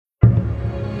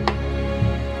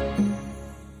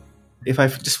If I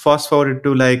just fast forward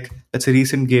to, like, let's say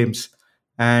recent games,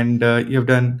 and you have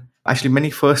done actually many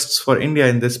firsts for India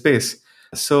in this space.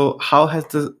 So how has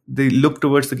the look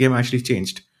towards the game actually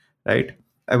changed, right?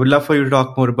 I would love for you to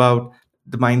talk more about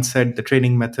the mindset, the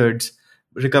training methods,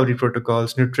 recovery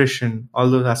protocols, nutrition, all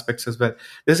those aspects as well.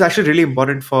 This is actually really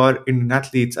important for Indian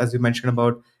athletes, as you mentioned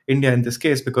about India in this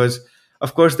case, because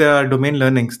of course there are domain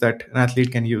learnings that an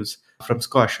athlete can use from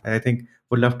squash. I think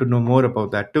would love to know more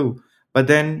about that too. But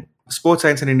then sports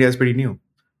science in India is pretty new,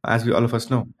 as we all of us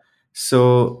know.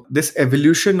 So this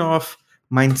evolution of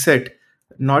mindset,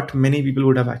 not many people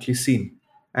would have actually seen.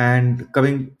 And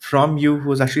coming from you, who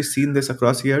has actually seen this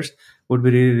across years, would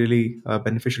be really, really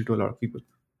beneficial to a lot of people.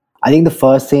 I think the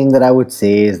first thing that I would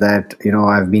say is that,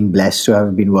 I've been blessed to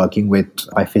have been working with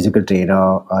my physical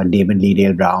trainer, Damon Lee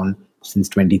Dale Brown, since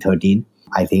 2013.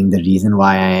 I think the reason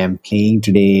why I am playing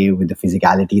today with the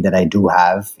physicality that I do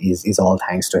have is all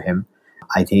thanks to him.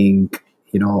 I think,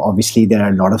 obviously there are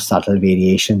a lot of subtle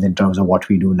variations in terms of what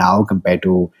we do now compared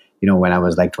to, when I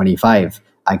was like 25.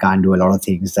 I can't do a lot of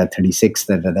things at 36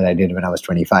 that I did when I was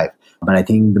 25. But I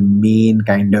think the main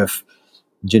kind of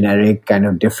generic kind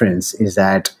of difference is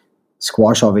that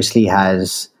squash obviously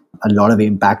has a lot of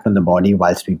impact on the body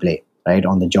whilst we play, right?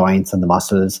 On the joints and the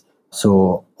muscles.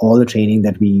 So all the training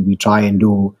that we try and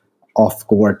do off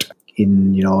court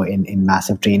in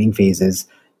massive training phases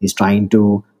is trying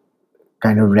to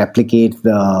kind of replicate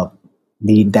the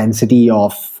intensity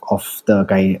of the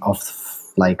kind of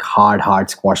like hard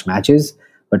squash matches,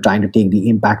 but trying to take the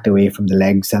impact away from the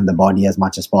legs and the body as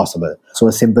much as possible. So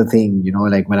a simple thing,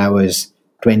 like when I was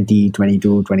 20,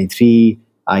 22, 23,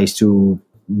 I used to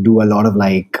do a lot of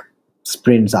like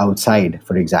sprints outside,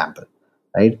 for example,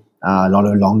 right? A lot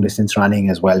of long distance running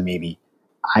as well, maybe.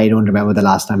 I don't remember the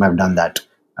last time I've done that.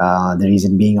 The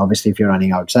reason being, obviously, if you're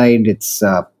running outside,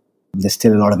 there's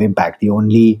still a lot of impact. The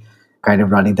only kind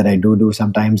of running that I do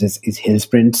sometimes is hill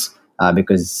sprints,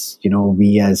 because,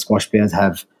 we as squash players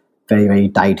have very, very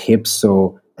tight hips.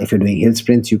 So if you're doing hill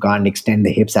sprints, you can't extend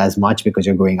the hips as much because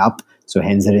you're going up. So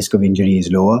hence the risk of injury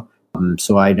is lower.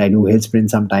 So I do hill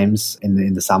sprints sometimes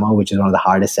in the summer, which is one of the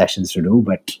hardest sessions to do,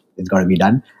 but it's got to be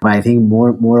done. But I think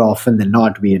more often than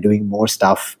not, we are doing more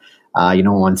stuff,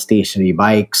 on stationary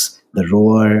bikes, the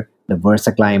rower, the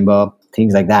Versa climber,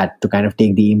 things like that, to kind of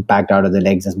take the impact out of the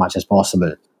legs as much as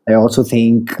possible. I also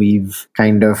think we've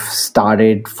kind of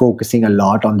started focusing a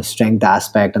lot on the strength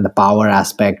aspect and the power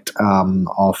aspect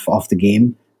of the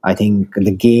game. I think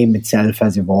the game itself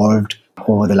has evolved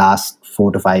over the last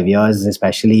 4 to 5 years,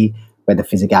 especially where the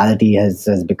physicality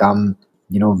has become,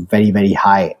 very, very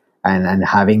high. And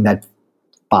having that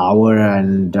power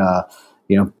and,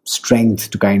 strength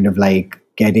to kind of like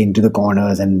get into the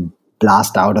corners and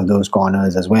blast out of those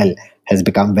corners as well has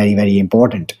become very, very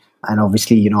important. And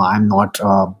obviously, I'm not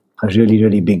a really,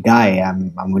 really big guy.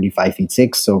 I'm only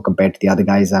 5'6". So compared to the other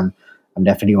guys, I'm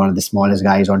definitely one of the smallest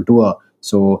guys on tour.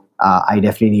 So I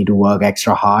definitely need to work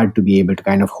extra hard to be able to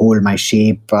kind of hold my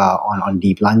shape on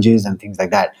deep lunges and things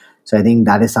like that. So I think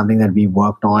that is something that we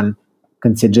worked on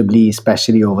considerably,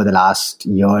 especially over the last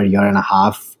year and a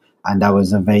half. And that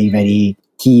was a very, very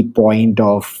key point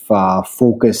of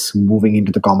focus moving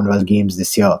into the Commonwealth Games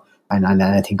this year. And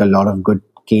I think a lot of good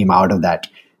came out of that.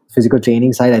 Physical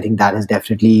training side, I think that has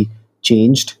definitely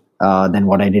changed than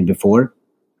what I did before.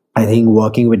 I think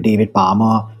working with David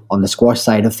Palmer on the squash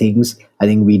side of things, I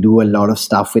think we do a lot of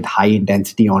stuff with high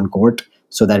intensity on court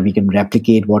so that we can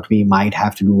replicate what we might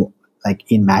have to do like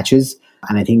in matches.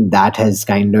 And I think that has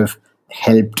kind of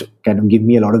helped kind of give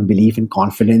me a lot of belief and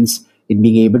confidence in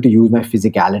being able to use my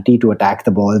physicality to attack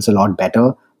the balls a lot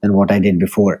better than what I did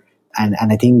before. And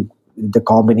I think the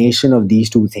combination of these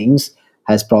two things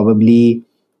has probably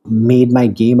made my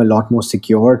game a lot more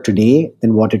secure today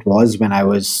than what it was when I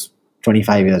was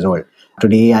 25 years old.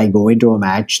 Today, I go into a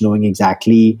match knowing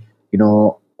exactly,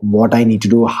 what I need to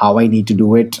do, how I need to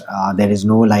do it. There is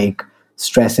no like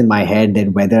stress in my head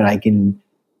that whether I can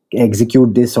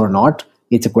execute this or not.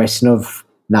 It's a question of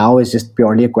now is just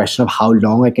purely a question of how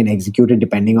long I can execute it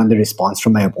depending on the response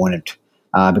from my opponent.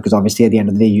 Because obviously at the end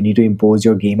of the day, you need to impose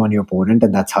your game on your opponent,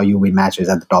 and that's how you win matches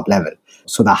at the top level.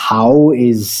 So the how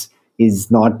is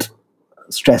not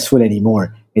stressful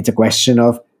anymore. It's a question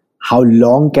of how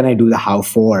long can I do the how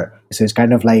for? So it's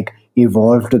kind of like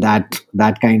evolved to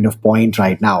that kind of point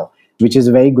right now, which is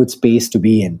a very good space to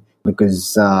be in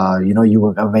because,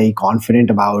 you are very confident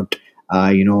about,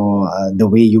 the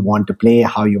way you want to play,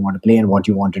 how you want to play and what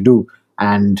you want to do.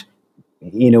 And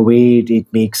in a way, it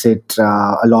makes it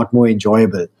a lot more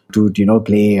enjoyable to,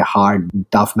 play hard,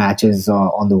 tough matches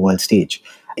on the world stage.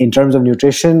 In terms of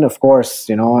nutrition, of course,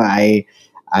 I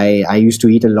used to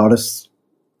eat a lot of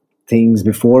things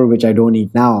before which I don't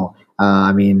eat now.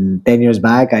 I mean, 10 years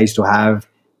back, I used to have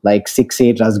like 6,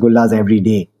 8 rasgullas every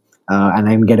day, and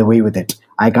I can get away with it.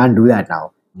 I can't do that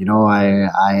now.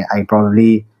 I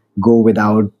probably go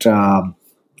without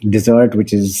dessert,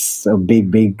 which is a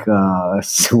big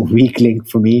weak link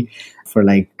for me for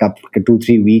like 2,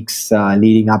 3 weeks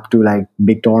leading up to like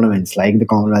big tournaments like the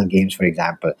Commonwealth Games, for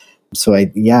example. So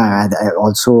I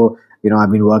also,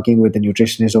 I've been working with a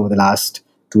nutritionist over the last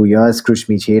 2 years,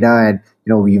 Krishmi Cheda,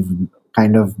 and we've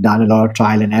kind of done a lot of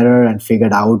trial and error and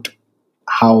figured out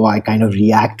how I kind of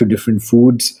react to different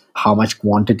foods, how much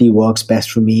quantity works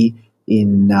best for me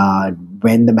in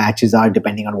when the matches are,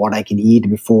 depending on what I can eat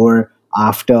before,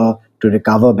 after, to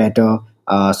recover better.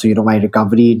 So my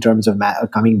recovery in terms of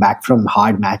coming back from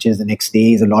hard matches the next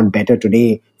day is a lot better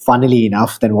today, funnily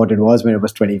enough, than what it was when it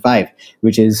was 25,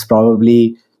 which is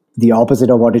probably the opposite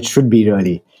of what it should be,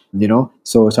 really.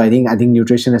 So I think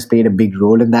nutrition has played a big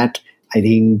role in that. I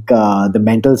think the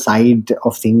mental side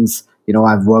of things,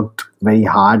 I've worked very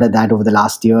hard at that over the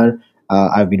last year.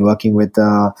 I've been working with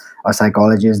a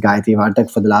psychologist, Gayatri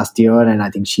Vartak, for the last year, and I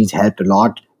think she's helped a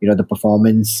lot. The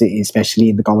performance, especially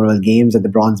in the Commonwealth Games at the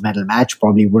bronze medal match,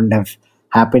 probably wouldn't have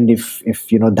happened if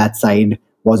that side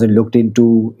wasn't looked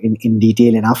into in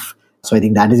detail enough. So I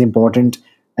think that is important.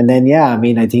 And then, yeah, I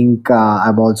mean, I think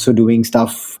I'm also doing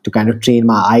stuff to kind of train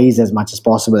my eyes as much as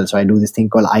possible. So I do this thing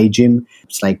called eye gym.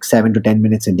 It's like 7 to 10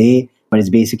 minutes a day, but it's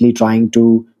basically trying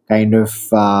to kind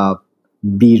of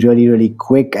be really, really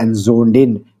quick and zoned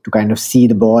in to kind of see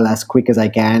the ball as quick as I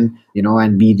can,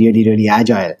 and be really, really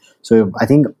agile. So I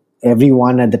think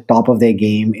everyone at the top of their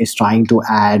game is trying to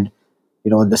add,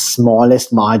 the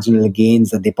smallest marginal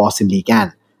gains that they possibly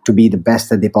can to be the best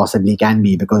that they possibly can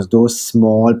be, because those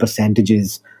small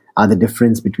percentages are the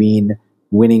difference between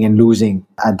winning and losing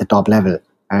at the top level.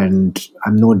 And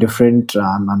I'm no different.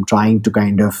 I'm trying to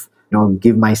kind of,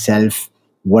 give myself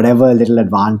whatever little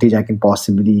advantage I can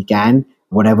possibly can.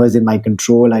 Whatever's in my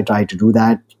control, I try to do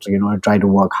that. I try to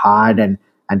work hard and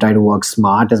try to work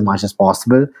smart as much as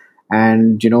possible.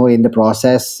 And, in the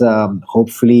process,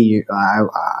 hopefully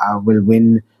I will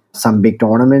win some big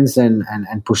tournaments and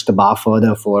push the bar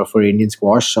further for Indian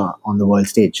squash on the world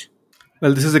stage.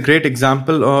 Well, this is a great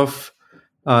example of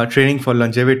training for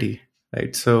longevity,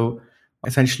 right? So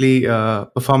essentially,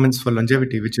 performance for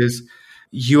longevity, which is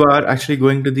you are actually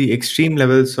going to the extreme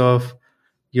levels of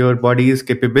your body's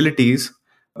capabilities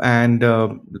and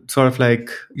sort of like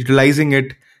utilizing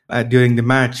it during the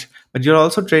match. But you're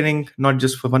also training not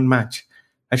just for one match.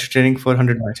 Actually, training for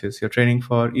 100 matches. You're training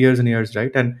for years and years,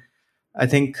 right? And I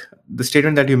think the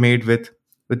statement that you made with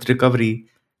recovery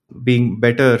being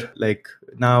better, like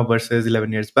now versus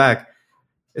 11 years back,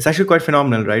 it's actually quite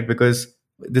phenomenal, right? Because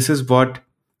this is what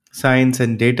science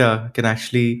and data can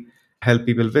actually help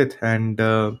people with. And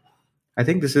I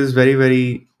think this is very,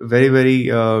 very, very, very,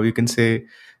 you can say,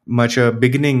 much a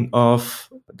beginning of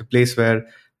the place where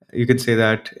you can say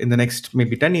that in the next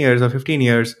maybe 10 years or 15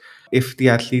 years, if the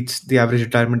athletes, the average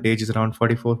retirement age is around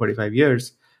 44, 45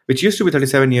 years, which used to be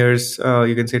 37 years,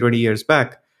 you can say 20 years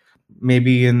back,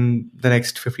 maybe in the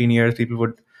next 15 years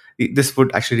this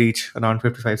would actually reach around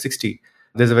 55, 60.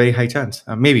 There's a very high chance,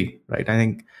 maybe, right? I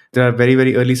think there are very,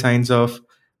 very early signs of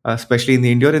especially in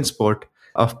the endurance sport,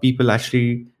 of people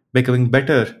actually becoming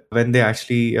better when they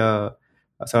actually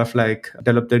sort of like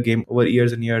develop their game over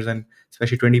years and years, and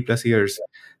especially 20 plus years.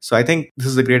 So I think this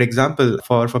is a great example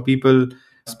for people,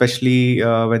 especially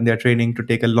when they're training, to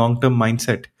take a long-term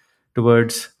mindset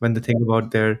towards when they think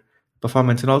about their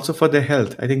performance and also for their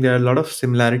health. I think there are a lot of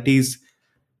similarities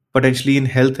potentially in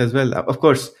health as well. Of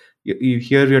course,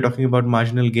 here we are talking about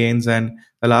marginal gains and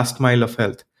the last mile of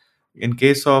health. In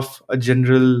case of a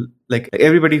general, like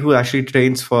everybody who actually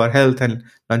trains for health and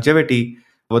longevity,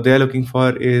 what they're looking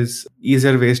for is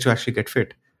easier ways to actually get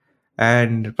fit.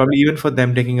 And probably even for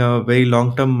them, taking a very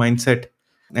long term mindset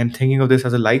and thinking of this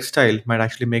as a lifestyle might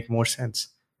actually make more sense.